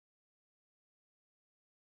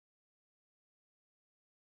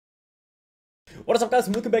What is up, guys,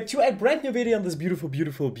 and welcome back to a brand new video on this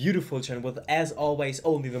beautiful channel with, as always,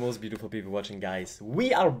 only the most beautiful people watching, guys.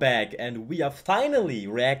 We are back and we are finally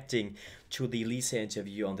reacting to the Lalisa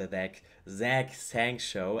interview on the Zach Sang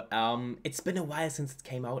show. It's been a while since it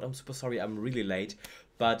came out. I'm super sorry, I'm really late,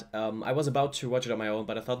 but I was about to watch it on my own,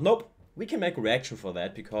 but I thought, nope, we can make a reaction for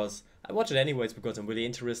that because I watch it anyways because I'm really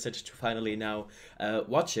interested to finally now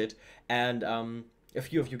watch it. And a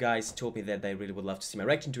few of you guys told me that they really would love to see my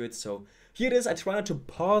reaction to it, so here it is. I try not to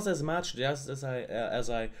pause as much just as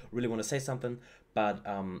I really want to say something, but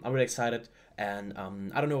I'm really excited, and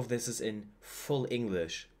I don't know if this is in full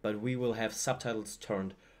English, but we will have subtitles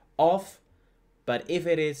turned off. But if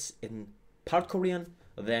it is in part Korean,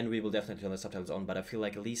 then we will definitely turn the subtitles on. But I feel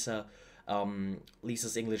like Lisa's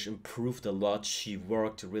English improved a lot. She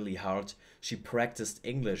worked really hard. She practiced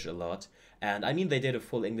English a lot, and I mean they did a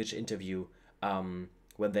full English interview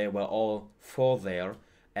when they were all four there,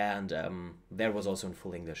 and there was also in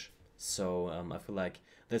full English. So I feel like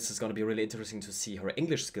this is going to be really interesting to see her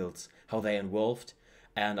English skills, how they evolved,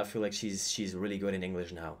 and I feel like she's really good in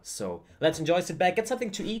English now. So let's enjoy, sit back, get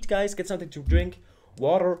something to eat, guys, get something to drink,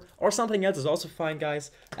 water, or something else is also fine,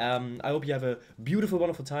 guys. I hope you have a beautiful,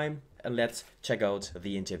 wonderful time, and let's check out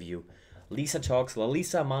the interview. Lisa talks,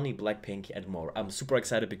 Lalisa, Money, BLACKPINK, and more. I'm super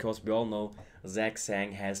excited because we all know Zach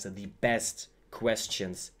Sang has the best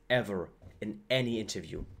questions ever in any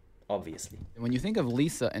interview, obviously. When you think of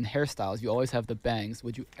Lisa and hairstyles, you always have the bangs.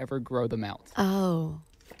 Would you ever grow them out? Oh.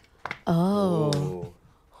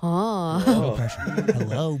 No pressure.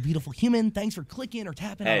 Hello, beautiful human. Thanks for clicking or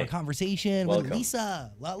tapping on our conversation Welcome. with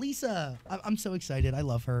Lalisa. I'm so excited. I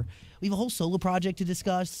love her. We have a whole solo project to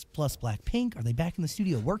discuss, plus BLACKPINK. Are they back in the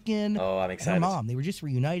studio working? Oh, I'm excited. And her mom, they were just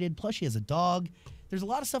reunited. Plus, she has a dog. There's a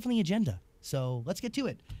lot of stuff on the agenda. So let's get to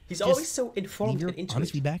it. He's always so informed and into honest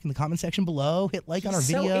it. feedback in the comment section below. Hit like on our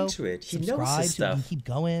video. So into it. He subscribe knows his so we can stuff. keep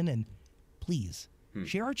going. And please,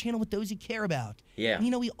 share our channel with those you care about. Yeah. And you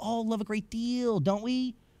know, we all love a great deal, don't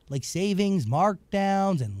we? Like savings,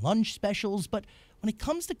 markdowns, and lunch specials. But when it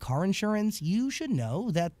comes to car insurance, you should know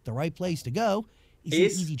that the right place to go is an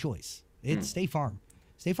easy choice. It's State Farm.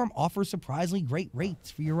 State Farm offers surprisingly great rates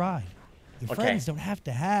for your ride. Your friends don't have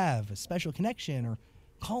to have a special connection or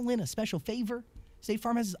call in a special favor. State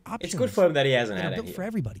Farm has options. It's good for him that he hasn't that had are it built for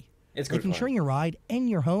everybody. It's good like for him. insuring your ride and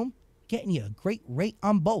your home, getting you a great rate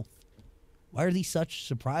on both. Why are these such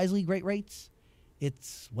surprisingly great rates?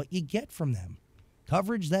 It's what you get from them.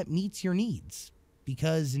 Coverage that meets your needs.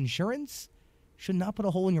 Because insurance should not put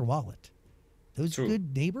a hole in your wallet. Those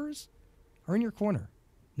good neighbors are in your corner.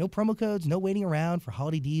 No promo codes, no waiting around for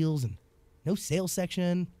holiday deals, and no sales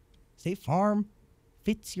section. State Farm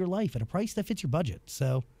fits your life at a price that fits your budget.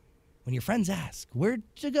 So when your friends ask, where'd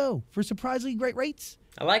you go for surprisingly great rates?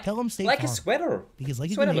 Tell them State Farm. His sweater. Because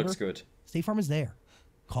like Sweater a good neighbor, looks good. State Farm is there.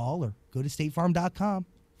 Call or go to statefarm.com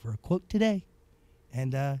for a quote today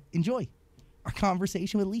and enjoy our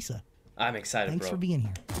conversation with Lisa. I'm excited, Thanks bro. for being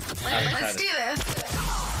here. Let's do this.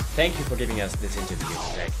 Thank you for giving us this interview,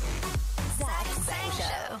 Zach. Zach Sang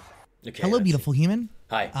Show. Okay, Hello, let's beautiful human.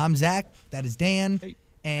 Hi. I'm Zach. That is Dan. Hey.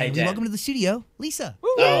 And Hey, we Dan. welcome to the studio, Lisa.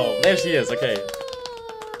 Oh, there she is. Okay.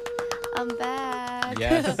 I'm back.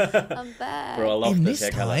 Yes. I'm back. Bro, I love And this this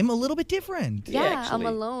hair color. time, a little bit different. yeah, I'm actually.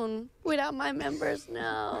 alone without my members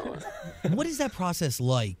now. What is that process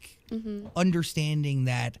like? Understanding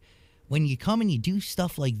that when you come and you do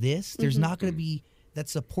stuff like this, there's not going to be that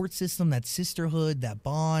support system, that sisterhood, that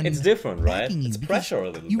bond. It's different, right? backing you, It's because pressure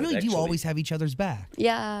a little You bit, really do actually. always have each other's back.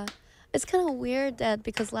 Yeah. It's kind of weird that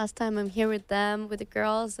because last time I'm here with them, with the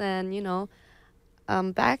girls, and, you know,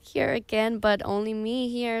 I'm back here again, but only me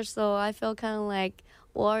here. So I feel kind of like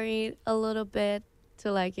worried a little bit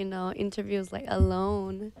to, like, you know, interviews like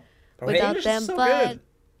alone Bro, without English is them. so But, good.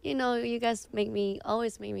 you know, you guys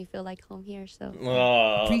always make me feel like home here. So Oh,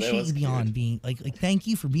 that Appreciate was you beyond cute. being like thank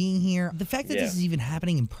you for being here. The fact that this is even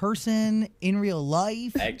happening in person, in real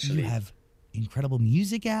life. Actually. You have incredible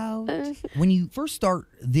music out. When you first start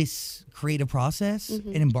this creative process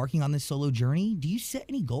and embarking on this solo journey, do you set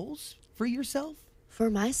any goals for yourself? for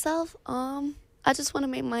myself, I just want to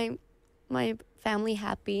make my family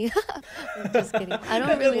happy. I'm just kidding. I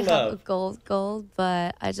don't really have a goal,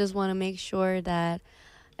 but I just want to make sure that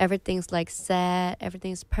everything's like set,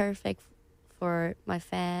 everything's perfect for my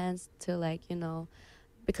fans to, like, you know,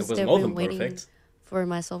 because they've been waiting for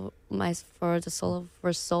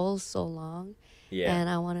Soul so long. Yeah, and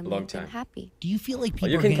I want to make them happy. Do you feel like people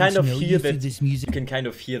you are can getting kind to of know hear you that through this music? You can kind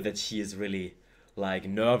of hear that she is really like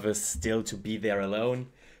nervous still to be there alone,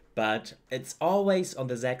 but it's always on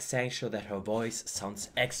the Zach Sang show that her voice sounds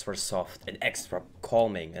extra soft and extra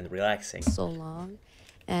calming and relaxing. So long,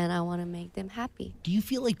 and I want to make them happy. Do you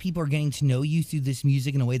feel like people are getting to know you through this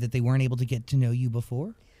music in a way that they weren't able to get to know you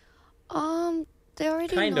before? They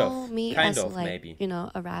already Kind know of. me Kind as of, like, maybe. you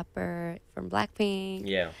know, a rapper from BLACKPINK.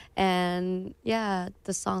 Yeah. And yeah,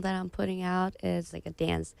 the song that I'm putting out is like a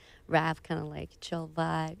dance rap, kind of like chill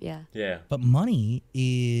vibe. Yeah. Yeah. But money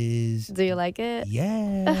is... Do you like it?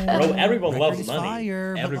 Yeah. Bro, everyone Record loves is money.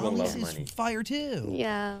 Fire, but Everyone loves Lalisa's money. fire too.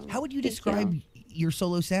 Yeah. How would you Thank describe your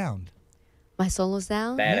solo sound? My solo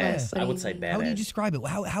sound? Badass. What I do would you say mean? badass. How would you describe it?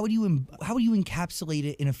 How would you encapsulate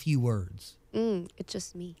it in a few words? It's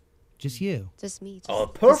just me. Just you. Just me. Just, Oh,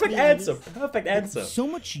 just perfect me, answer. Lalisa. Perfect answer. So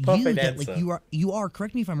much Perfect you that answer. like you are.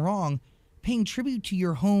 Correct me if I'm wrong. Paying tribute to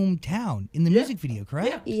your hometown in the Yeah. music video, correct?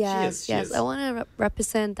 Yeah. Yes, She yes. is. I want to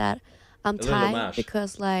represent that I'm little Thai homage.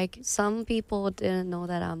 because like some people didn't know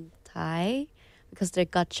that I'm Thai because they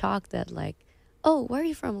got shocked that like, oh, where are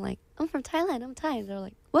you from? Like, I'm from Thailand. I'm Thai. They're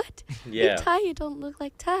like, what? Yeah. You're Thai. You don't look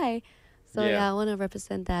like Thai. So Yeah. yeah, I want to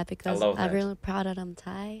represent that because love I'm that. really proud that I'm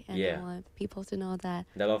Thai, and Yeah. I want people to know that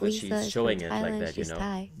I love that Lisa she's is showing from it like Thailand, that, you she's know?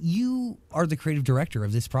 Thai. You are the creative director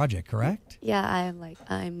of this project, correct? Yeah, I'm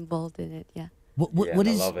involved in it. Yeah. What Yeah,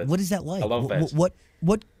 I love it. what is that like? I love that.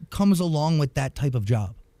 What comes along with that type of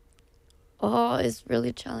job? Oh, it's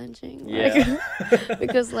really challenging. Yeah. Like,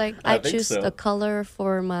 because like I I think choose so. the color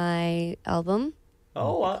for my album.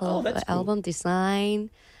 Oh, that's cool. Album design,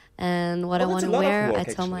 and what Oh, I that's want a to lot of wear. work, I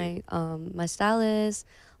tell actually. my stylist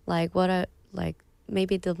like what I like,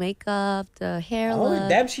 maybe the makeup, the hair Oh, look.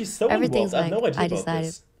 damn, she's so Everything's involved. I like have no idea I about decided,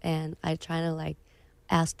 this. and I try to like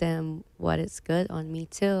ask them what is good on me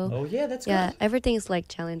too. Oh, yeah, that's Yeah, good. everything's like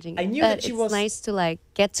challenging. I knew but that she it's was nice to like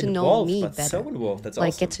get to know Involved, me but better. so involved. That's like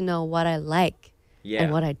awesome. get to know what I like Yeah.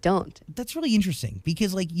 and what I don't. That's really interesting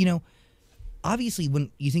because, like, you know, obviously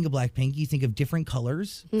when you think of Blackpink, you think of different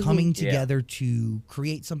colors coming Yeah. together to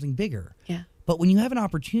create something bigger. Yeah. But when you have an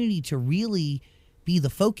opportunity to really be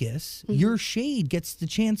the focus, your shade gets the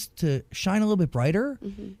chance to shine a little bit brighter.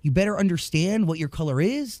 You better understand what your color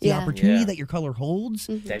is, the Yeah. opportunity Yeah. that your color holds.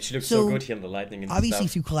 Damn, she looks so So, good here in the lightning and Obviously,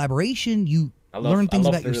 stuff. through collaboration, you I love, learn things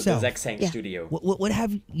I love about yourself. the Acces Yeah. studio. What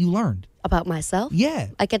have you learned? About myself? Yeah.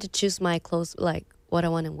 I get to choose my clothes, like what I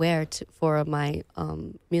want to wear for my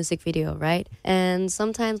music video, right? And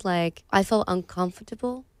sometimes, like, I feel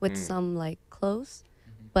uncomfortable with some like clothes,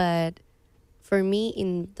 but for me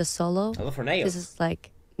in the solo, I love her nails. this is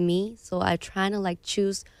like me, so I try to like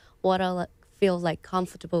choose what I feel like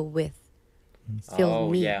comfortable with. Feel Oh,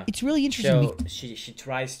 me. yeah. It's really interesting. So she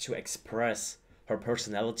tries to express her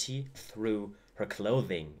personality through her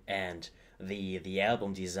clothing and the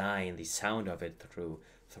album design, the sound of it through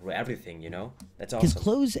everything, you know? That's Because awesome.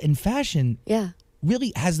 clothes and fashion Yeah.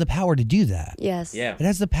 really has the power to do that. Yes. Yeah. It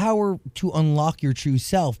has the power to unlock your true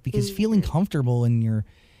self because feeling comfortable in your,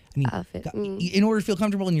 I mean, Outfit. in order to feel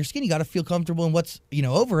comfortable in your skin, you got to feel comfortable in what's, you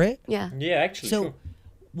know, over it. Yeah. Yeah, actually. So,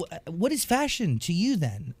 true. what is fashion to you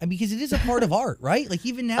then? I mean, because it is a part of art, right? Like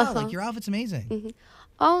even now, like your outfit's amazing.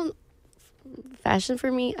 Fashion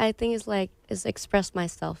for me, I think is express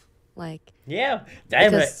myself. Like, Yeah,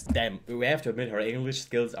 damn, Because- damn. We have to admit her English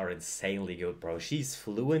skills are insanely good, bro. She's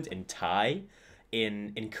fluent in Thai,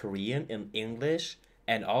 in Korean, in English,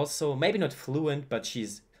 and also maybe not fluent, but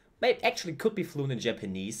she's maybe actually could be fluent in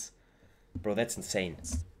Japanese. Bro, that's insane.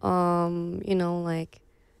 you know, like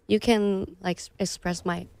you can like express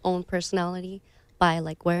my own personality by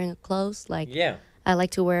like wearing clothes. Like, Yeah, I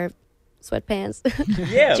like to wear sweatpants.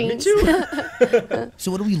 yeah, me Jeans. too.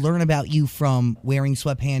 So, what do we learn about you from wearing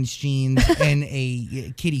sweatpants, jeans, and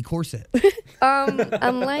a kitty corset?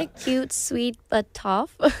 I'm like cute, sweet, but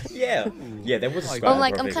tough. Yeah, yeah, that was. I'm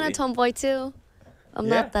I'm kind of tomboy too. I'm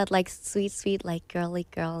Yeah. not that like sweet, like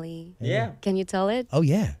girly. Yeah, Can you tell it? Oh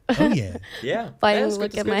yeah, oh yeah. yeah. By That's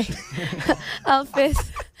good look at my description. outfit.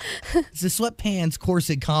 It's the sweatpants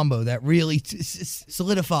corset combo that really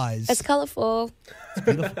solidifies. It's colorful. It's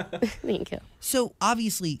beautiful. Thank you. So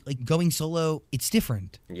obviously, like going solo, it's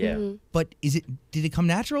different. Yeah, But did it come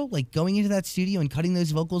natural? Like going into that studio and cutting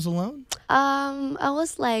those vocals alone? I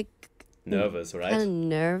was like nervous, right? kind of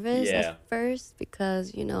nervous Yeah. at first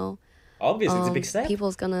because you know Obviously, it's a big step.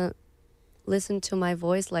 people's gonna listen to my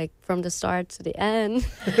voice like from the start to the end.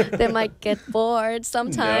 They might get bored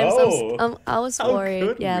sometimes. No. I was How worried.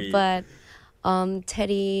 could Yeah, we? but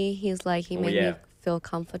Teddy, he's like he made yeah. me feel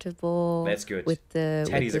comfortable. That's good. With the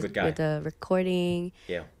Teddy's a good guy. with the recording.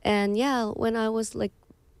 Yeah, And yeah, when I was like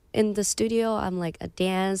in the studio, I'm like a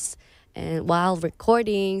dance and while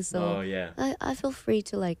recording, so oh yeah. I feel free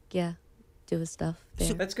to like do stuff there.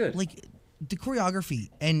 So, That's good. Like the choreography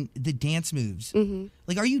and the dance moves. Mm-hmm.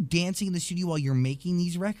 Like, are you dancing in the studio while you're making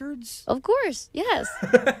these records? Of course, yes.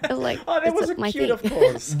 Like, Oh, that was my cute, thing. of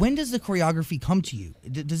course. When does the choreography come to you?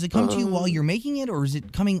 Does it come to you while you're making it, or is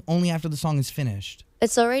it coming only after the song is finished?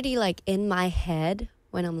 It's already like in my head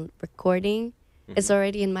when I'm recording. It's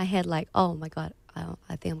already in my head like, oh my God,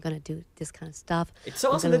 I think I'm going to do this kind of stuff. It's so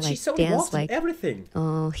I'm awesome gonna, that she's so dance, involved in like, everything.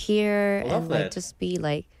 Here I love and that. like just be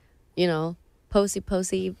like, you know,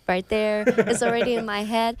 posy right there. It's already in my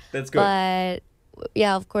head. That's good. But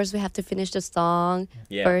yeah, of course we have to finish the song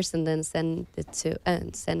Yeah. first and then send it to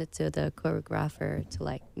the choreographer to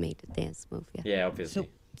like make the dance move. Yeah. Yeah, obviously. So,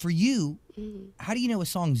 for you, how do you know a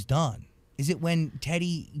song's done? Is it when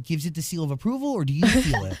Teddy gives it the seal of approval, or do you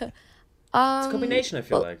feel it? It's a combination, I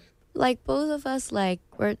feel well, like both of us, like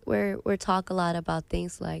we're talk a lot about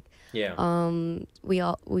things like Yeah.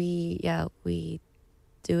 we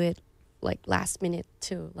do it like last minute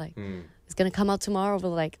too, like it's gonna come out tomorrow, but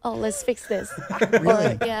like, oh, let's fix this. Really?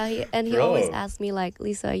 Or, yeah, he Bro. always asks me like,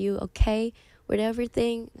 Lisa, are you okay with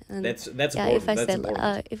everything? And That's yeah, important. if I That's said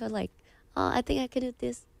important. if I like, oh, I think I could do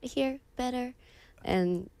this here better,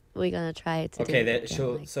 and we're gonna try it today. Okay, that again,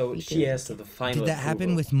 so like, so redo she it has again. the final. Did that happen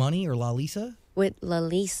approval. with Money or Lalisa? With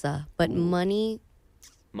Lalisa, but Money.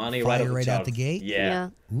 Money Fire right, right out the charts. gate? Yeah.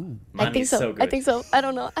 Ooh. Money I think is so. good. I think so. I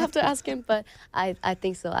don't know. I have to ask him, but I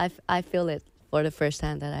think so. I feel it for the first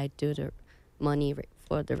time that I do the Money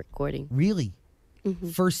for the recording. Really?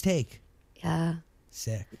 First take? Yeah,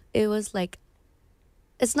 Sick. it was like,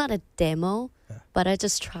 it's not a demo, but I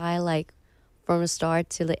just try like from the start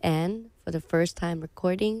to the end for the first time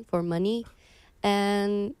recording for Money,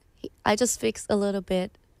 and I just fixed a little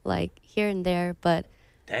bit like here and there, but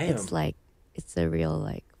Damn. it's like it's a real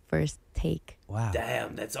like first take. Wow.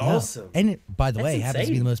 Damn, that's Yeah. awesome. And it, by the That's way, it happens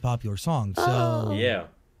to be insane. the most popular song. So Oh. Yeah.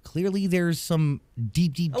 clearly there's some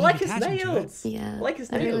deep I like his attachment to it. nails. Yeah, I like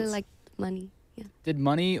his I really nails. like Money. Yeah, Did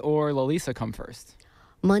Money or Lalisa come first?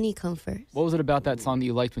 Money come first. What was it about that song that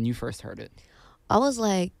you liked when you first heard it? I was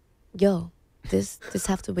like, yo, this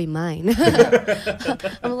have to be mine.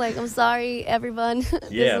 I'm like, I'm sorry, everyone.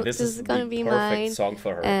 Yeah, this this is is gonna the be perfect mine. song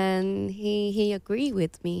for her. And he agreed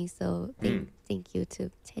with me, so Hmm. thank you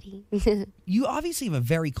to Teddy. You obviously have a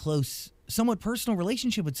very close, somewhat personal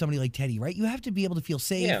relationship with somebody like Teddy, right? You have to be able to feel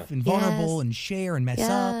safe Yeah. and vulnerable Yes. and share and mess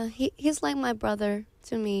up. Yeah, he's like my brother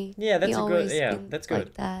to me. Yeah, that's he a good- always yeah, been that's like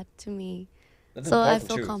good. that to me. That's So I important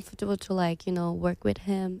feel too. comfortable to like, work with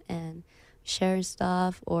him and share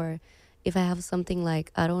stuff, or if I have something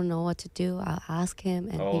like I don't know what to do, I'll ask him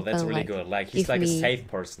and Oh, he's that's gonna, really like, good. Like he's give like a me, safe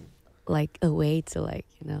person, like a way to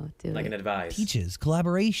do like an it. advice. Teaches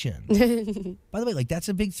collaboration. By the way, like that's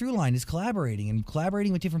a big through line is collaborating and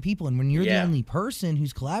collaborating with different people. And when you're Yeah. the only person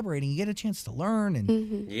who's collaborating, you get a chance to learn and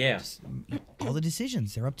Mm-hmm. Yeah. all the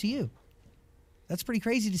decisions, they're up to you. That's pretty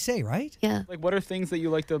crazy to say, right? Yeah. Like, what are things that you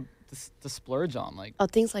like to splurge on? Like, Oh,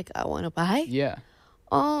 things like I want to buy. yeah.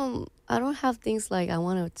 I don't have things like I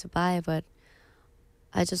wanted to buy, but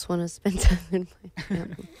I just want to spend time with my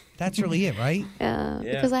family. That's really it, right? Yeah,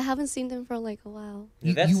 Yeah. because I haven't seen them for like a while.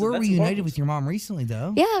 You, That's- you were that's reunited important. with your mom recently,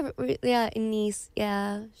 though. Yeah, in Nice.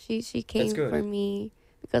 Yeah, she came good. for me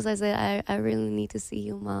because I said I really need to see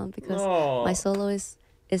you, Mom, because Oh. my solo is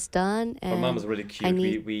done Her and mom was really cute. I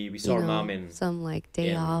need, we saw her mom in some like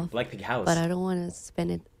day off, Blackpink house. but I don't want to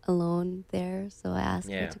spend it alone there, so I asked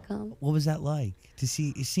Yeah. her to come. What was that like to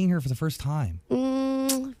seeing her for the first time?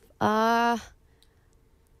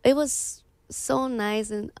 It was so nice,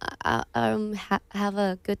 and I have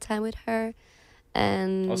a good time with her,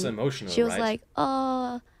 and Also emotional, she was right? like,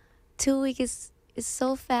 "Oh, 2 weeks is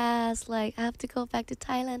so fast. Like I have to go back to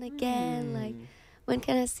Thailand again. Like when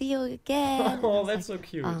can I see you again?" And I Oh, was that's like, so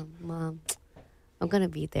cute. Mom, I'm gonna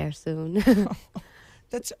be there soon.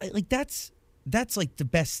 That's like the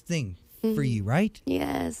best thing for you, right?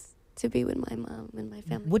 Yes, to be with my mom and my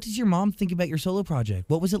family. What does your mom think about your solo project?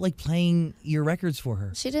 What was it like playing your records for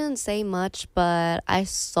her? She didn't say much, but I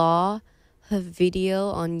saw her video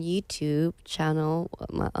on YouTube channel,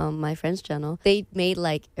 my friend's channel. They made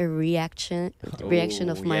like a reaction of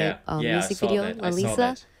Oh, my yeah. Yeah, I music saw video, that. I saw Lalisa,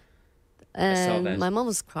 that. saw and that. my mom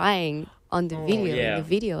was crying on the Oh, video. yeah. In the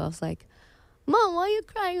video, I was like, "Mom, why are you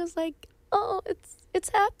crying?" I was like, "Oh, it's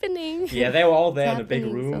happening." Yeah, they were all there in a big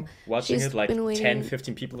happening, room so watching she's it, like been 10, waiting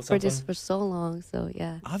 15 people or for something. this for so long. So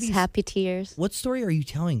yeah, it's Obvious- happy tears. What story are you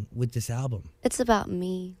telling with this album? It's about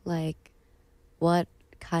me, like what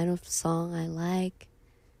kind of song I like,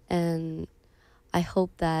 and I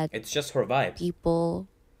hope that It's just her vibe. people,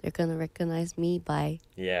 they're gonna recognize me by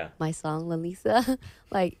Yeah. my song Lalisa.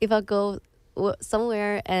 Like if I go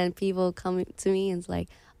somewhere and people come to me and it's like,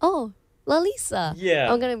 "Oh, Lalisa.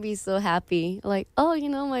 Yeah. I'm gonna be so happy. Like, oh, you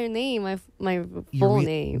know my name, my Your full real-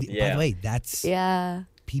 name. By Yeah. the way, that's Yeah.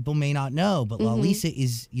 people may not know, but Lalisa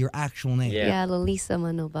is your actual name. Yeah. Yeah, Lalisa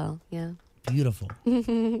Manobal. Yeah. Beautiful.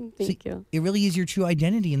 Thank you. It really is your true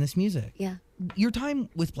identity in this music. Yeah. Your time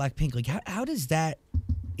with BLACKPINK, like how does that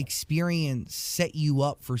experience set you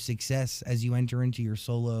up for success as you enter into your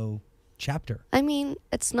solo chapter? I mean,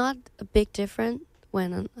 it's not a big difference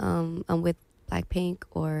when I'm with BLACKPINK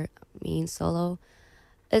or me in solo.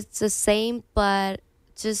 It's the same, but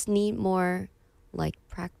just need more like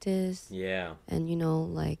practice Yeah. and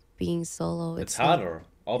like being solo. It's not- harder,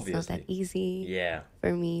 It's not obviously. that easy Yeah,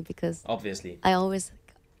 for me because obviously. I always,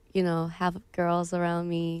 have girls around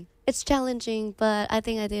me. It's challenging, but I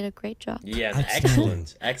think I did a great job. Yeah, Outstanding.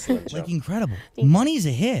 excellent job. Like incredible. Money's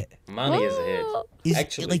a hit. Money is a hit. Is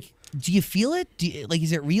Actually, like, do you feel it?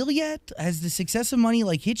 Is it real yet? Has the success of Money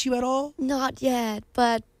like hit you at all? Not yet,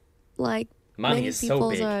 but like Money many is so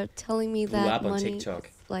people big. are telling me Blew that up on money TikTok.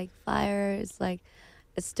 is like fire. It's like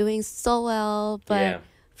it's doing so well, but Yeah.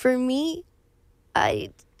 for me, I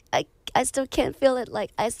still can't feel it.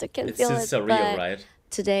 Like I still can't It's feel just it. surreal, but right?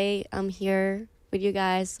 today I'm here with you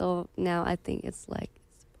guys, so now I think it's like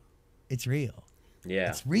It's real. Yeah.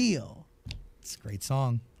 It's real. It's a great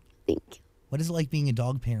song. thank you. What is it like being a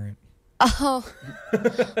dog parent? Oh,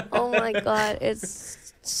 oh my God!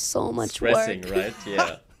 It's so much Stressing, work. right?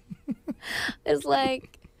 Yeah. It's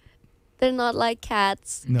like they're not like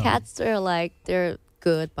cats. No. Cats are like they're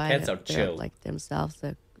good by Cats are they're chill. like themselves.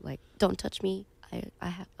 They're like don't touch me.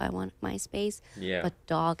 I want my space. Yeah. But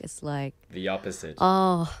dog is like The opposite.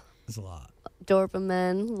 oh It's a lot.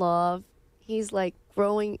 Doberman love. He's like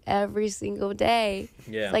growing every single day.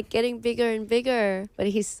 Yeah. It's like getting bigger and bigger. But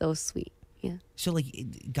he's so sweet. Yeah. So like,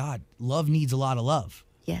 God, love needs a lot of love.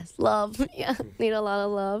 Yes. Love. Yeah. Need a lot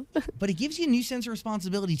of love. But it gives you a new sense of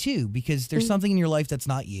responsibility too, because there's something in your life that's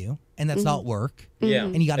not you, and that's not work. yeah.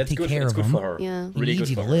 And you gotta It's take good, care it's of good them. for her. Yeah. He Really needs good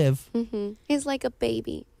you for to her. live. He's like a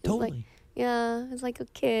baby. He's like, Totally. yeah, it's like a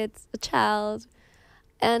kid, a child,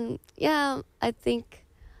 and yeah, I think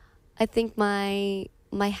my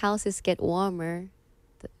houses get warmer.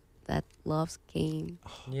 That love came,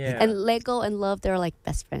 Yeah. and Lego and love they're like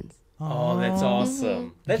best friends. Oh, that's awesome.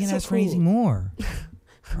 You That's can't so ask for cool. anything more.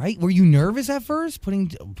 Right? Were you nervous at first putting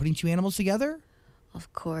two animals together?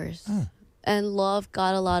 Of course, Huh. and love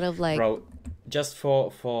got a lot of like Bro, just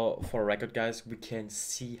for record, guys, we can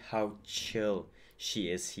see how chill she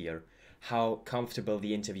is here, how comfortable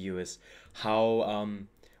the interview is, how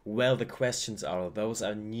well the questions are. Those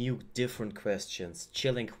are new, different questions,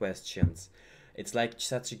 chilling questions. It's like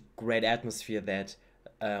such a great atmosphere that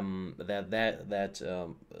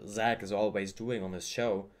Zach is always doing on his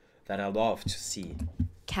show that I love to see.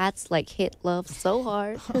 cats like hit love so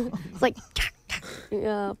hard. It's like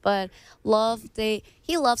yeah, but love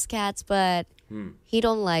he loves cats, but he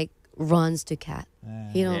don't like runs to cat.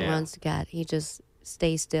 He don't Yeah. runs to cat. He just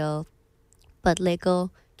stays still. But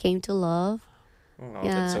Lego came to love. Oh,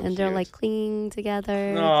 Yeah, that's so and they're cute. like clinging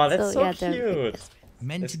together. Oh, that's so yeah, they're cute.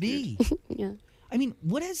 Meant That's to be. yeah. I mean,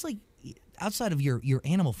 what has like outside of your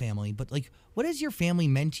animal family, but like what has your family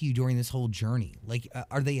meant to you during this whole journey? Like,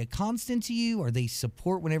 are they a constant to you? Are they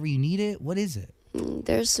support whenever you need it? What is it?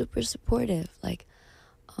 They're super supportive. Like,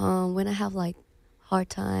 when I have like hard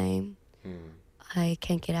time, I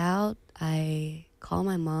can't get out. I call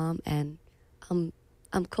my mom, and I'm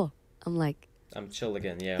cool. I'm like, I'm chill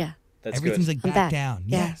again, yeah. Yeah. That's Everything's good. like I'm back back. down.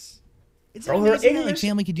 Yeah. Yes. It's Bro, her amazing that, like English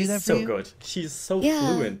family could do is that for so you. good. She's so yeah,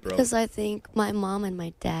 fluent, bro. because I think my mom and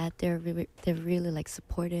my dad they're really like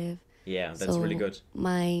supportive. Yeah, that's So really good.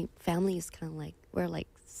 My family is kind of like we're like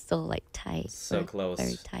so like tight. So We're close.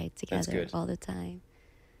 Very tight That's together good. all the time.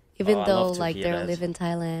 Even I though love to like hear they that. live in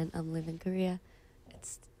Thailand, I'm live in Korea.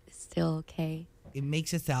 It's still okay. It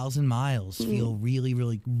makes 1,000 miles feel really,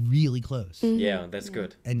 really, really close. Yeah, that's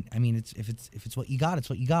good. And I mean, if it's what you got, it's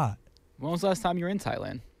what you got. When was the last time you were in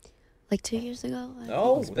Thailand? Like 2 years ago. I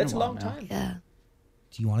Oh, think. that's a while long now. time. Yeah.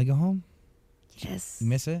 Do you want to go home? Yes. You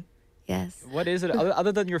miss it? Yes. What is it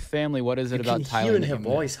other than your family? What is it You about can Thailand? hear in that her you miss?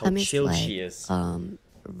 voice how I miss chill like she is.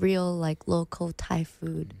 real like local Thai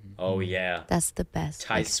food. Oh yeah, That's the best.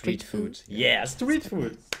 Thai Like, street food. Yeah, street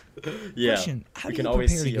food. Yeah, Question, how you do can you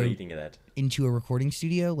always prepare see to her go- eating that. Into a recording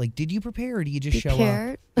studio? Like, did you prepare or do you just show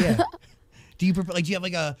Prepared? up? Yeah. Do you prepare? Like, do you have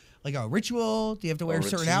like a ritual? Do you have to wear a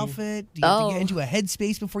certain routine? outfit? Do you have to Oh. get into a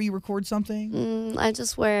headspace before you record something? I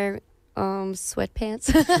just wear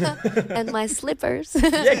sweatpants and my slippers.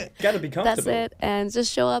 Yeah, gotta be comfortable. That's it. And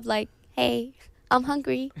just show up like, hey, I'm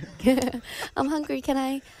hungry. I'm hungry. Can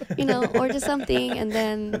I, order something? And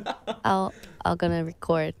then I'll gonna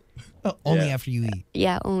record. Only Yeah. after you eat.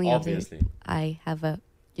 Yeah, only Obviously. after I have a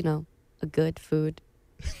good food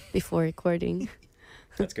before recording.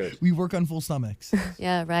 That's good. We work on full stomachs.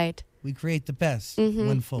 Yeah, right. We create the best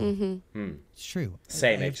when full. Hmm. It's true.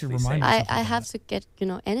 Same, I have to actually, remind same. myself I of have that. to get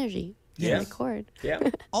energy to Yeah. record. Yeah.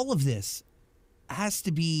 All of this has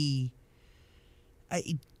to be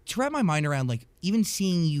to wrap my mind around, like, even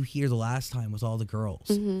seeing you here the last time with all the girls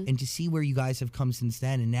and to see where you guys have come since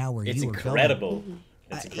then and now where It's you are going. incredible.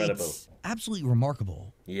 It's incredible. It's absolutely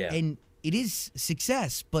remarkable. Yeah. And it is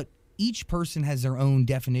success, but each person has their own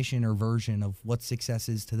definition or version of what success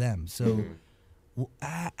is to them. So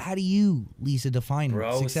how do you, Lisa, define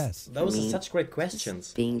Bro, success? those are Me, such great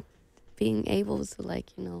questions. Being able to, like,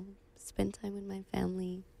 spend time with my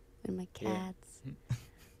family, with my cats.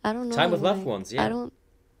 I don't know. Time with loved like, ones, yeah.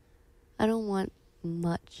 I don't want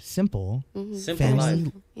much. Simple. Simple Family,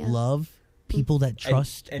 life. Yeah. love, people that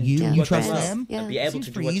trust and you, do you what trust you love. them. Yeah. And be able Seems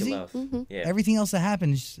to do pretty what easy. you love. Yeah. Everything else that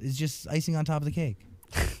happens is just icing on top of the cake.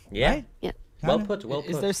 Yeah. Right? Yeah. Well Kinda. put. Well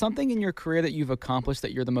put. Is there something in your career that you've accomplished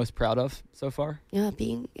that you're the most proud of so far? Yeah,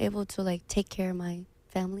 being able to, like, take care of my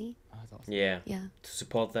family. Oh, that's awesome. Yeah. Yeah. To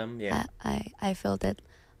support them. Yeah. I felt that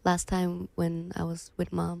last time when I was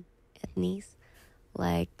with mom at Nice,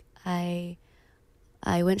 like I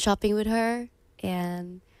went shopping with her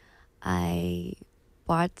and I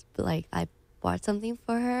bought something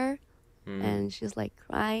for her and she's like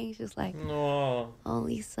crying. She's like, No. "Oh,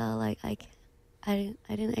 Lisa, like I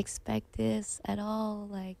didn't expect this at all."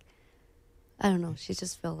 Like, I don't know. She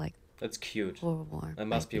just felt like That's cute. warm. That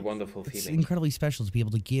must be a wonderful It's feeling. incredibly special to be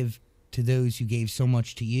able to give to those who gave so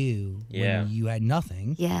much to you Yeah. when you had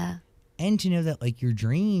nothing. Yeah. And to know that, like, your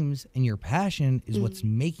dreams and your passion is what's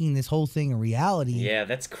making this whole thing a reality. Yeah,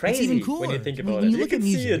 that's crazy even when cooler. you think When about you it. look can at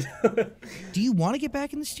see it. Do you want to get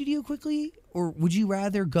back in the studio quickly? Or would you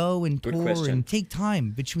rather go and Good tour question. and take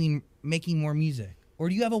time between making more music? Or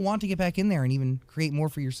do you have a want to get back in there and even create more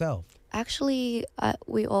for yourself? Actually,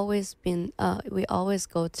 we always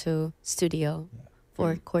go to studio for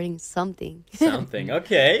recording something. Something.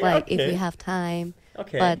 Okay. Like okay. if we have time.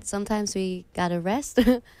 Okay. But sometimes we gotta rest,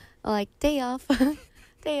 like day off,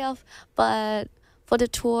 day off. But for the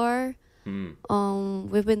tour,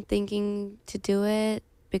 we've been thinking to do it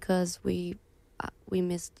because we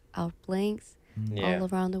missed our blinks Yeah. all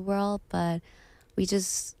around the world, but we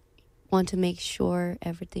just want to make sure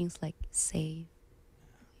everything's like safe.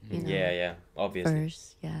 You know, Yeah. Obviously.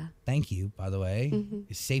 first, yeah. Thank you, by the way.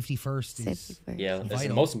 Safety first Safety is first. Yeah, that's the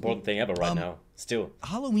Vital. most important thing ever right now. Still.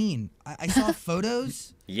 Halloween. I saw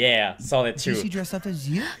photos. Yeah, saw that Did you too. dressed up as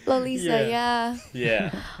you? Lalisa, Yeah.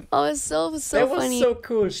 yeah. Yeah. Oh, it's so That was funny. so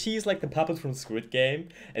cool. She's like the puppet from Squid Game,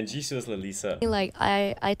 and Jisoo is Lalisa. Like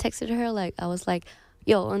I texted her, like I was like,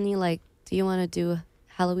 "Yo, Oni, like, do you want to do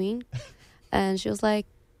Halloween?" And she was like,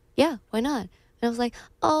 "Yeah, why not?" And I was like,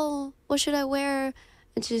 "Oh, what should I wear?"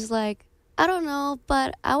 And she's like, "I don't know,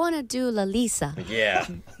 but I want to do Lalisa." Yeah,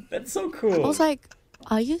 that's so cool. I was like,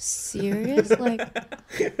 "Are you serious?" Like,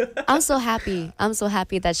 I'm so happy. I'm so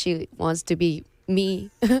happy that she wants to be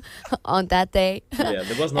me on that day. Yeah,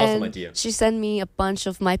 that was an awesome And idea. she sent me a bunch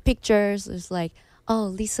of my pictures. It's like, "Oh,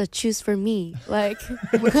 Lisa, choose for me." Like,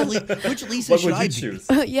 Which Lisa What should would I you be? choose?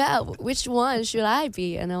 yeah, which one should I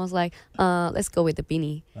be? And I was like, let's go with the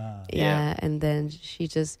beanie. Yeah. And then she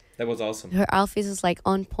just, That was awesome. her outfit is like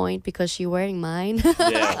on point because she wearing mine.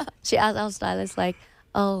 Yeah. She asked our stylist like,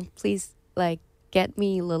 "Oh, please, like, get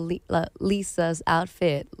me Lisa's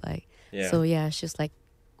outfit." Like, Yeah. so yeah, she's like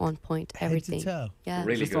on point, Head to everything. toe. Yeah.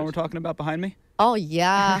 Really Is this the one we're good. talking about behind me? Oh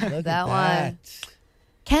yeah, Look that at one. that.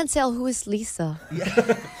 Can't tell who is Lisa.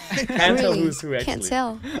 Can't tell Really, who's who actually. can't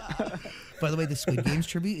tell. By the way, the Squid Games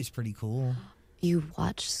tribute is pretty cool. You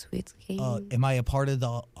watch Squid Game? Am I a part of the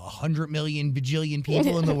 100 million bajillion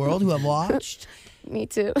people in the world who have watched? Me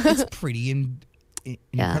too. It's pretty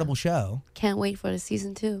incredible show. Can't wait for the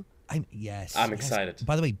season 2. Yes. I'm yes. excited.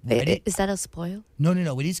 By the way, Reddit, Is that a spoil? no,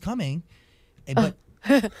 it is coming, but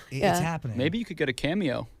it's Yeah. happening. Maybe you could get a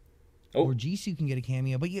cameo. Oh. Or Jisoo can get a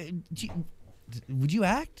cameo. But would you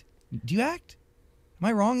act? Do you act? Am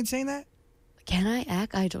I wrong in saying that? Can I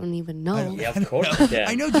act? I don't even know. Yeah, of course you can.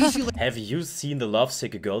 I know Jisoo Have you seen the Love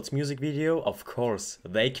Sick Girls music video? Of course,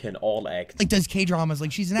 they can all act. like does K-dramas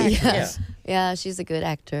like she's an actress. Yeah. Yeah, she's a good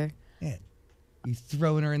actor. Yeah. You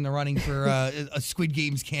throwing her in the running for a Squid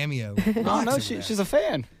Games cameo. Oh, no, she's a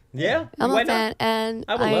fan. Yeah, I'm why a fan, and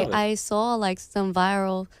I would love it. I saw like some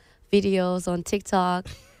viral videos on TikTok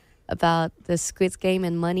about the Squid Game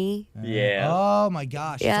and money. not? Yeah. Oh my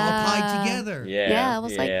gosh. It's all tied together. Yeah. Yeah, I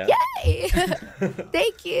was like, yay!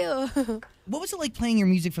 Thank you. What was it like playing your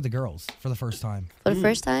music for the girls for the first time? For the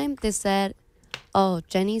first time, they said, Oh,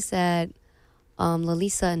 Jenny said,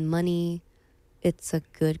 Lalisa and Money, it's a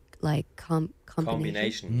good like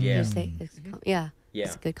combination. Yeah. You say yeah. Yeah.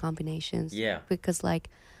 It's a good combination. Yeah. Because like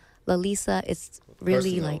Lalisa is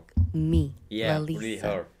really Personal. like me. Yeah, Lalisa. really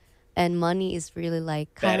her. And Money is really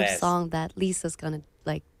like kind Badass. of song that Lisa's gonna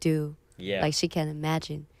like do. Yeah. Like she can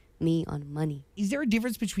imagine me on Money. Is there a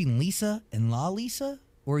difference between Lisa and Lalisa,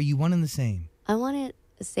 or are you one and the same? I want it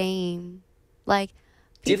the same. Like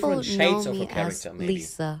people Different shades know of me a character, as maybe.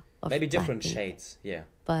 Lisa of Maybe different Blackpink. shades. Yeah.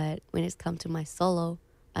 But when it's come to my solo,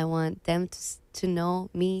 I want them to know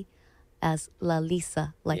me as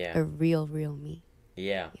Lalisa, like Yeah. a real me.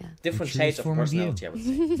 Yeah. Yeah. Different The shades truest of form of you. personality, I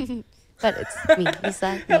would say. But it's me,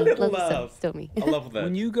 Lisa, me, A little Lalisa, love. still me. I love that.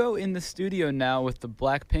 When you go in the studio now with the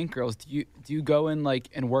Blackpink girls, do you go in like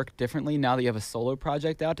and work differently now that you have a solo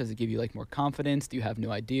project out? Does it give you like more confidence? Do you have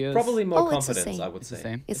new ideas? Probably more Oh, it's the confidence, same. I would It's say. the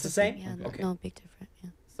same. It's the same? Yeah, Okay. no big difference. Yeah.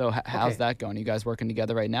 So how's Okay. that going? You guys working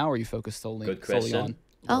together right now, or are you focused solely Good solely question.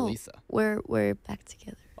 on Oh, Lalisa? we're back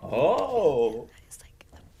together. Oh. It's like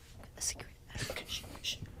a secret.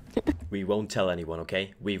 We won't tell anyone,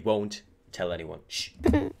 okay? We won't tell anyone. Shh.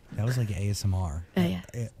 That was like ASMR. Yeah.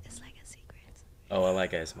 Uh, It's like a secret. Oh, I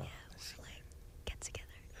like ASMR. We're like get together.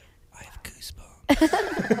 I have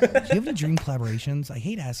goosebumps. Do you have any dream collaborations? I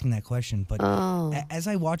hate asking that question, but Oh. as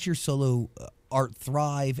I watch your solo art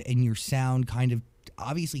thrive and your sound kind of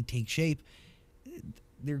obviously take shape,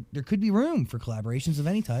 there could be room for collaborations of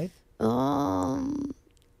any type.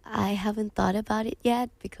 I haven't thought about it yet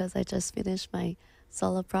because I just finished my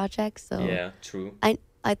solo project. So Yeah, true.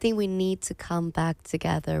 I think we need to come back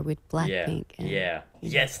together with Yeah. Blackpink. and- Yeah.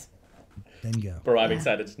 Yes. Then go. Bro, I'm Yeah.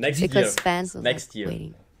 excited. Next Because year. fans are Next like year.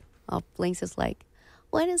 waiting. Blinks is like,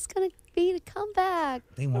 when is gonna be the comeback?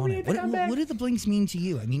 They want need it. to come back. What do the Blinks mean to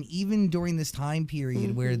you? I mean, even during this time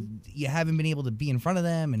period where you haven't been able to be in front of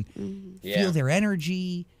them and Yeah. feel their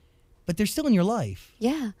energy, but they're still in your life.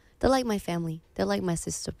 Yeah, they're like my family. They're like my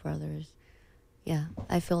sister brothers. Yeah,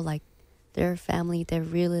 I feel like they're family. They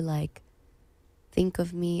really like think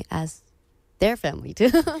of me as their family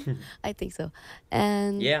too. I think so.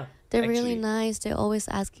 And Yeah. they're really actually. nice. They're always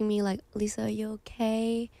asking me like, Lisa, are you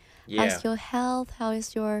okay? Yeah. How's your health? How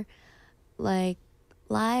is your like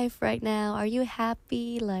life right now? Are you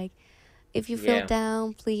happy? Like if you feel Yeah.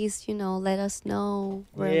 down, please, let us know.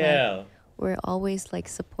 Yeah. We're always like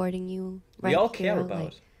supporting you. Right We all here. care Like,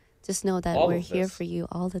 about. just know that all we're of here this. for you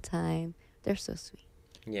all the time. They're so sweet.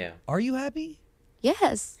 Yeah. Are you happy?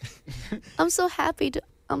 Yes. I'm so happy.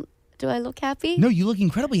 Do I look happy? No, you look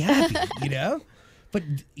incredibly happy, But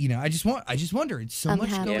I just wonder. It's so I'm much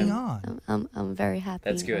happy. going Yeah. on. I'm very happy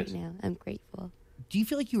That's good. right now. I'm grateful. Do you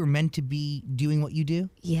feel like you were meant to be doing what you do?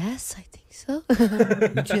 Yes, I think so.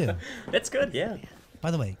 Me too. That's good. Yeah. By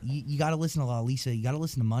the way, you got to listen to Lalisa. You got to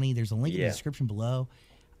listen to Money. There's a link in the Yeah. description below.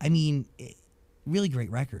 I mean, really great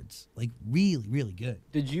records. Like really, really good.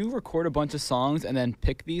 Did you record a bunch of songs and then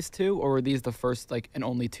pick these two, or were these the first and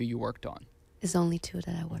only two you worked on? It's only two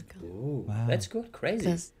that I work on. Ooh, Wow. that's good. Crazy.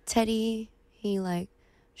 Because Teddy, he like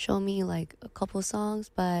showed me like a couple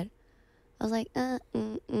songs, but I was like, oh,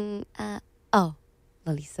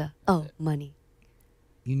 Lalisa, oh, Money,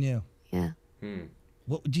 You knew. yeah.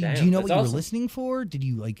 What do Damn, you know that's what you awesome. were listening for? Did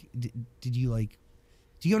you like? Did you like?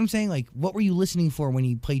 Do you know what I'm saying? Like, what were you listening for when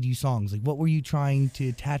he played you songs? Like, what were you trying to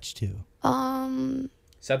attach to?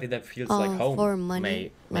 Something that feels like home. For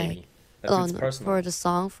Money, maybe. That oh, feels no, personal. for the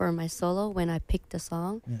song for my solo, when I picked the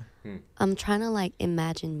song, I'm trying to like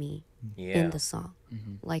imagine me yeah. in the song,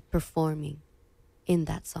 like performing in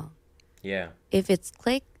that song. Yeah. If it's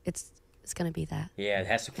click, it's gonna be that. Yeah. It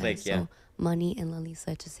has to click. Yeah. So Money and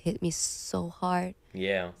Lalisa just hit me so hard.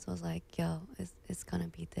 Yeah. So I was like, yo, it's gonna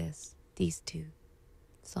be these two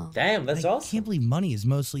songs. Damn, that's I awesome. can't believe Money is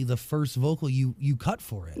mostly the first vocal you cut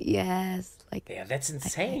for it. Yes, like Yeah, that's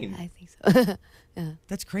insane. I think so. Yeah.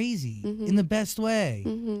 That's crazy in the best way.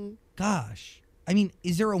 Gosh, I mean,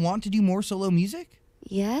 is there a want to do more solo music?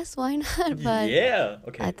 Yes, why not? But Yeah.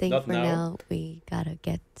 Okay. I think Not for now we gotta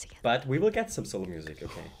get together. But we will get some solo music.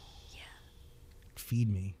 Okay. Feed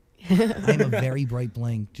me. I'm a very bright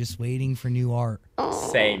blank, just waiting for new art.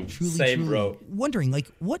 Same. Truly, Same, truly. bro. Wondering,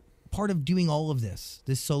 like, what part of doing all of this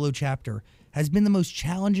solo chapter, has been the most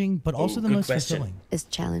challenging, but also the good most question. fulfilling? It's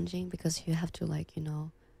challenging because you have to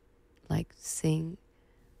like sing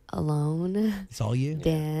alone, It's all you.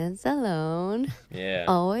 dance alone, Yeah.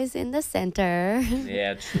 always in the center.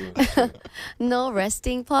 Yeah. True. True. No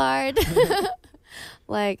resting part.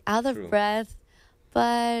 Like out of True. breath.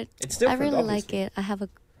 But It's I different. really like obviously. it. I have a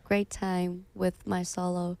great time with my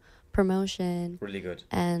solo promotion, Really good.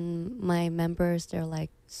 and my members, they're like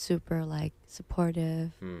super like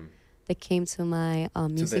supportive. Hmm. they came to my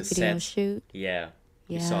music video set. shoot. Yeah.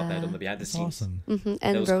 We saw that on the behind the That's scenes. awesome.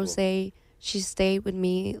 And was Rose, cool. she stayed with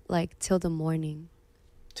me like till the morning.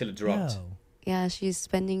 Till it dropped. Yo. Yeah, she's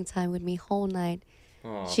spending time with me whole night.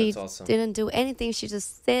 Oh, She that's awesome. didn't do anything. She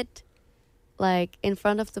just sit like in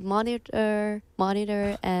front of the monitor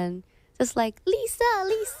and just like Lisa.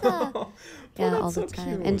 Yeah, all that's the so time.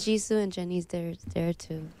 cute. And Jisoo and Jenny's there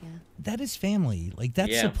too. Yeah. That is family. Like,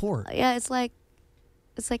 that's Yeah. support. Yeah, it's like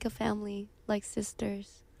a family, like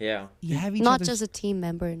sisters. Yeah. You have each Not other's... just a team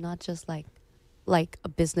member, not just like a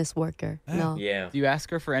business worker. No. Yeah. Do you ask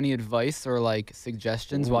her for any advice or like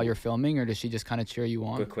suggestions while you're filming, or does she just kind of cheer you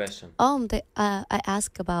on? Good question. I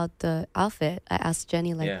asked about the outfit. I asked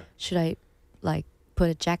Jenny like, Yeah. should I like put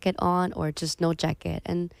a jacket on or just no jacket?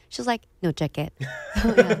 And she's like, no jacket.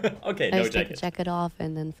 So, yeah. Okay, I no just take the jacket. jacket off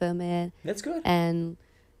and then film it. That's good. And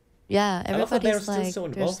yeah, I love that they're everybody's still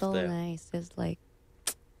like so they're involved so there. nice. Just like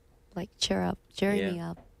cheer Yeah. me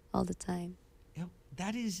up all the time. Yep.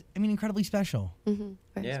 That is, I mean, incredibly special. Very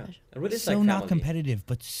Yeah. special. It really is So like not family. competitive,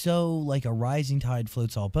 but so like a rising tide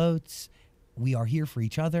floats all boats. We are here for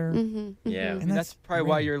each other. Yeah. I mean, that's probably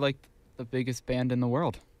why rare. you're like the biggest band in the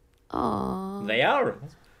world. Aww. They are.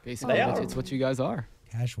 Basically, They it's, are. it's what you guys are.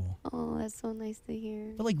 Casual. Oh, that's so nice to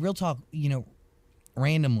hear. But like real talk, you know,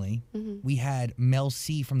 randomly, we had Mel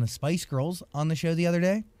C from the Spice Girls on the show the other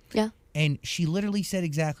day. Yeah. And she literally said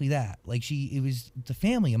exactly that. Like it was the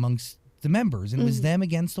family amongst the members, and it was them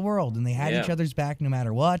against the world, and they had each Yeah. other's back no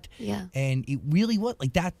matter what. Yeah. And it really was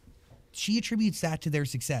like that. She attributes that to their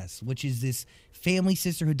success, which is this family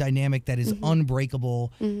sisterhood dynamic that is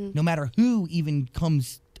unbreakable, no matter who even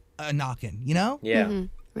comes knocking, you know? Yeah.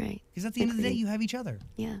 Right. Because at the end of the day, Agreed. you have each other.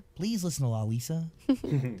 Yeah. Please listen to Lalisa.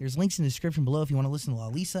 There's links in the description below if you want to listen to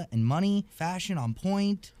Lalisa and Money, fashion on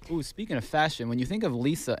point. Ooh, speaking of fashion, when you think of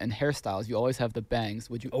Lisa and hairstyles, you always have the bangs.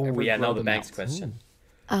 Would you Oh, ever yeah, grow now the them banks out? question.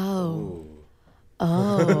 Oh. Ooh.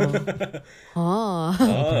 Oh.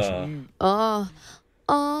 Oh. Oh.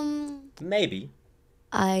 Oh. Maybe.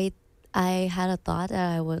 I had a thought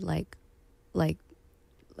that I would like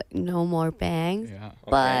no more bangs, Yeah.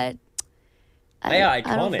 but They are I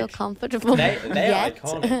don't feel iconic. comfortable They are yet.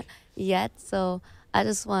 iconic. Yet, so I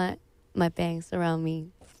just want my bangs around me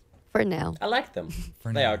for now. I like them.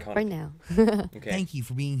 For They now. are For iconic. now. Okay. Thank you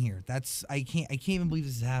for being here. I can't even believe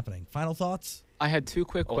this is happening. Final thoughts? I had two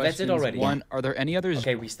quick Oh, questions. that's it already? One, are there any other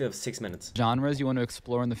Okay, we still have 6 minutes. genres you want to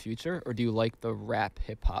explore in the future, or do you like the rap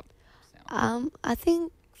hip hop sound? I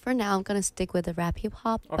think for now I'm gonna stick with the rap hip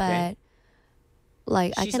hop, Okay. but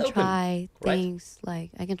like I She's can open, try right? things like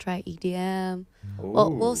I can try EDM. Ooh.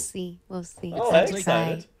 Well, we'll see. We'll see. Oh, I I'm can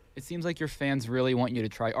excited. try- It seems like your fans really want you to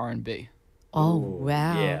try R&B. Oh Ooh,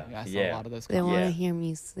 wow. Yeah. Yeah, I saw Yeah. a lot of those. They want Yeah. to hear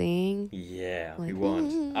me sing. Yeah, we Like,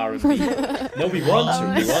 want R&B. No, we want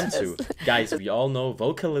to. We want to. Guys, we all know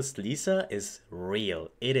vocalist Lisa is real.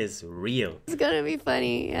 It is real. It's gonna be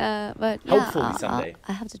funny. But yeah, Hopefully someday.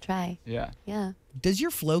 I have to try. Yeah. Yeah. Does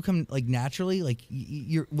your flow come like naturally? Like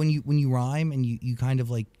you're when you rhyme and you kind of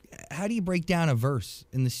like, how do you break down a verse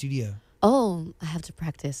in the studio? Oh, I have to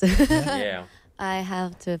practice. Yeah. I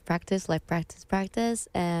have to practice, practice.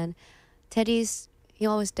 And Teddy's, he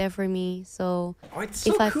always there for me. So Oh, it's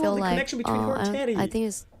so if I cool, feel the like, connection between her and Teddy. I think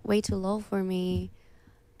it's way too low for me,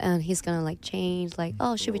 and he's gonna like change. Like,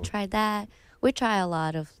 oh, should we try that? We try a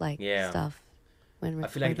lot of like Yeah. stuff when I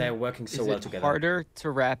feel like they're recording. working so Is well it together. harder to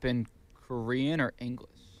rap in Korean or English?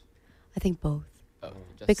 I think both Oh,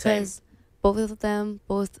 just because both of them,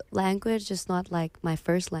 both language is not like my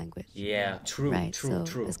first language. Yeah, true, Right. true, so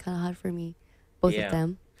true. it's kind of hard for me, both Yeah. of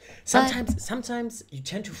them. Sometimes you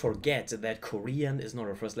tend to forget that Korean is not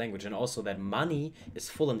her first language, and also that Money is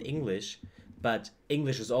full in English, but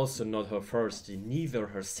English is also not her first, neither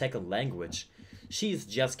her second language. She is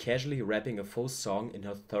just casually rapping a full song in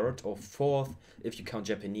her third or fourth, if you count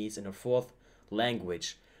Japanese, in her fourth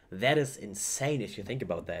language. That is insane if you think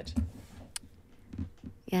about that.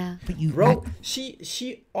 Yeah. But you, Bro,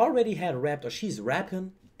 she already had rapped, or she's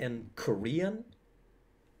rapping in Korean,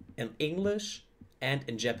 in English, and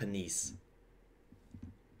in Japanese.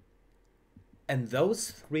 And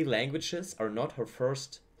those three languages are not her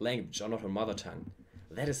first language, or not her mother tongue.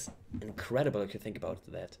 That is incredible if you think about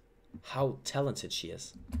that. How talented she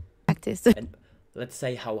is. Practice. And let's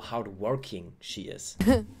say how hardworking she is.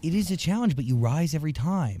 it is a challenge, but you rise every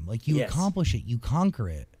time. Like you Yes. accomplish it, you conquer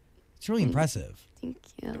it. It's really impressive. Thank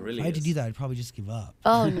It you. really If I had to is. do that, I'd probably just give up.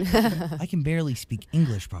 Oh, I can barely speak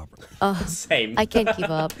English properly. Same. I can't keep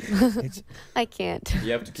up. It's I can't.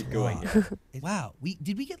 You have to keep going. wow. Wow.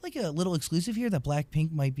 Did we get like a little exclusive here that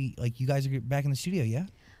BLACKPINK might be like you guys are back in the studio? Yeah.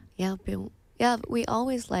 Yeah, we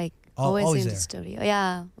always like Always in there. the studio.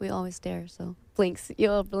 Yeah, we always there. So blinks,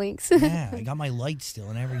 yo blinks. Yeah, I got my lights still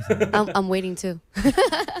and everything. I'm waiting too.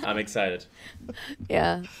 I'm excited.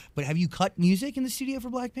 Yeah. But have you cut music in the studio for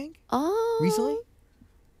Blackpink Oh. recently?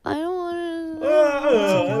 I don't want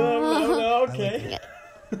to. Okay.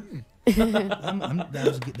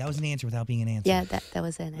 That was an answer without being an answer. Yeah, that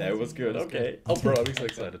was it. That was good. Okay. Oh, bro, I'm so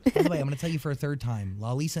excited. By the way, I'm going to tell you for a third time.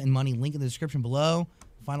 Lalisa and Money, link in the description below.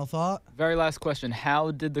 Final thought? Very last question.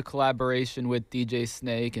 How did the collaboration with DJ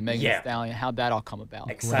Snake and Megan Thee Yeah. Stallion, how'd that all come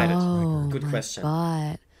about? Excited. Oh, Good my question.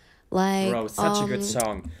 God. Like, Bro, such a good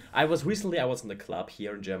song. I was in the club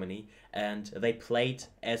here in Germany, and they played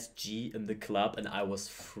SG in the club, and I was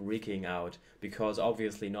freaking out because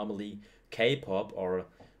obviously normally K-pop or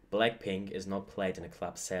Blackpink is not played in a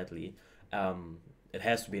club. Sadly, it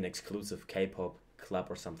has to be an exclusive K-pop club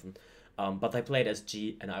or something. But they played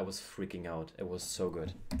SG, and I was freaking out. It was so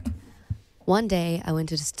good. One day I went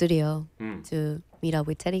to the studio to meet up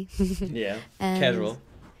with Teddy. Yeah, And casual.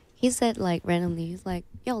 he said like randomly, he's like,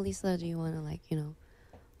 "Yo, Lisa, do you want to like,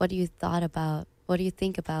 what do you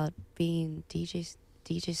think about being DJ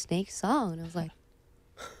Snake's song?" And I was like,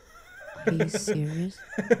 "Are you serious?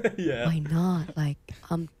 Yeah. Why not? Like,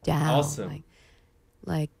 I'm down." Awesome.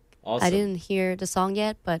 Like Awesome. I didn't hear the song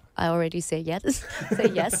yet, but I already say yes.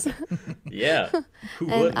 Say yes. Yeah. Who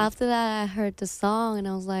And wouldn't? after that, I heard the song, and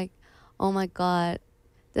I was like, "Oh my God,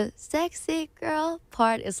 the sexy girl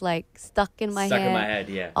part is like stuck in my Stuck head in my head.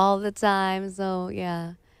 Yeah. all the time." So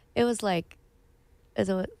yeah, it was like,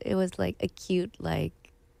 it was like a cute like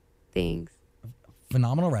thing.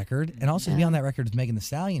 Phenomenal record. And also to be Yeah. on that record with Megan Thee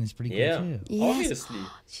Stallion is pretty cool Yeah. too. Yes. Obviously.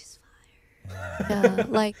 She's fire. Yeah,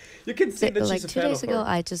 like You can see that like she's a 2 fan days of ago, her.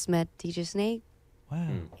 I just met DJ Snake. Wow.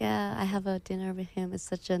 Yeah, I have a dinner with him. It's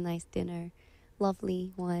such a nice dinner,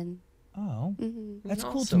 lovely one. Oh, that's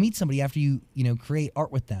cool to Awesome. meet somebody after you create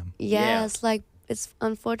art with them. Yeah. Yes, like it's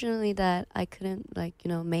unfortunately that I couldn't like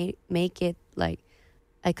make it like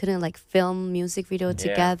I couldn't like film music video Yeah.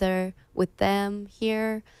 together with them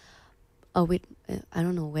here. Oh, with I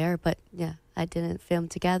don't know where, but yeah, I didn't film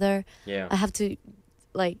together. Yeah. I have to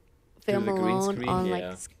like film the green alone screen, on yeah.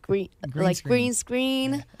 like screen, Green like screen. green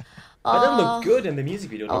screen. But it Oh, looked good in the music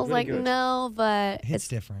video. It I looked was really like, good. no, but It's it's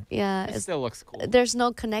different. yeah, It it's still looks cool. there's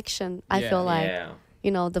no connection. I Yeah. feel like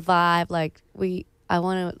Yeah. the vibe. Like I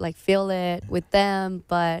want to like feel it with them,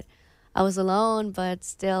 but I was alone. But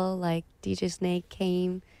still, like DJ Snake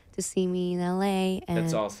came to see me in LA, and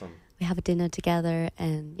That's awesome. we have a dinner together,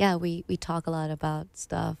 and yeah, we talk a lot about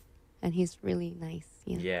stuff, and he's really nice.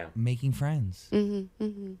 Yeah. Yeah. Making friends. Mhm.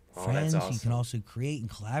 Mhm. Oh, Friends that's you can awesome. also create and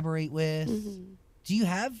collaborate with. Mhm. Do you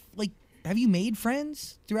have you made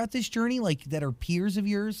friends throughout this journey like that are peers of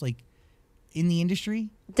yours like in the industry?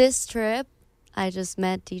 This trip, I just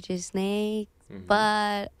met DJ Snake, Mhm.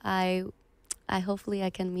 but I hopefully I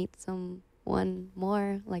can meet someone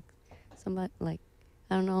more, like somebody like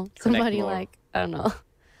I don't know, somebody more. like I don't know.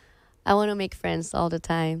 I want to make friends all the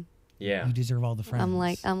time. Yeah. You deserve all the friends.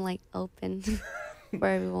 I'm like open for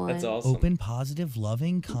everyone. That's awesome. Open, positive,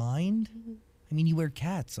 loving, kind. I mean, you wear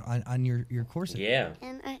cats on your corset. Yeah.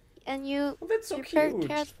 And you Oh, that's so you care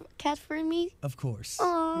cute. cat for me. Of course.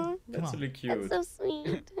 Aw, That's on. really cute. that's so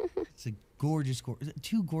sweet. It's a gorgeous,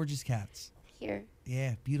 two gorgeous cats. Here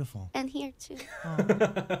Yeah, beautiful. and here too. Oh.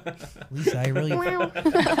 Lisa, I really Wow.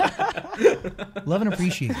 love and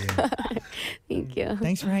appreciate you. Thank you.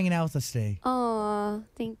 Thanks for hanging out with us today. Oh,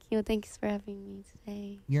 thank you. Thanks for having me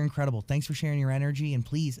today. You're incredible. Thanks for sharing your energy. And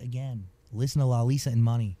please, again, listen to Lalisa and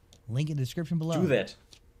Money. Link in the description below. Do that.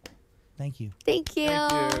 Thank you. Thank you.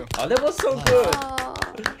 Thank you. Oh, that was so good. Oh.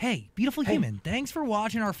 Hey, beautiful human. Thanks for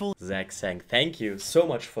watching our full. Zach sang, thank you so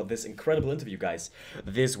much for this incredible interview, guys.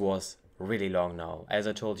 This was really long now. As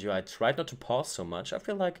I told you, I tried not to pause so much. I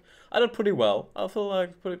feel like I did pretty well. I feel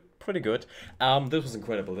like pretty good. This was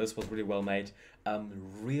incredible. This was really well made.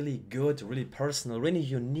 Really good, really personal, really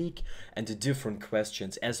unique and different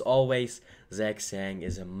questions. As always, Zach Sang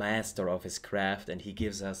is a master of his craft, and he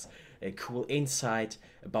gives us a cool insight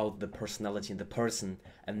about the personality and the person,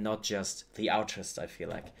 and not just the artist, I feel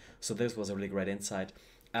like. So this was a really great insight.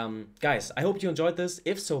 Guys, I hope you enjoyed this.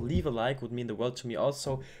 If so, leave a like, would mean the world to me.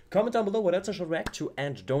 Also, comment down below what else I should react to,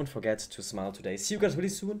 and don't forget to smile today. See you guys really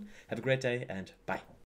soon. Have a great day, and bye.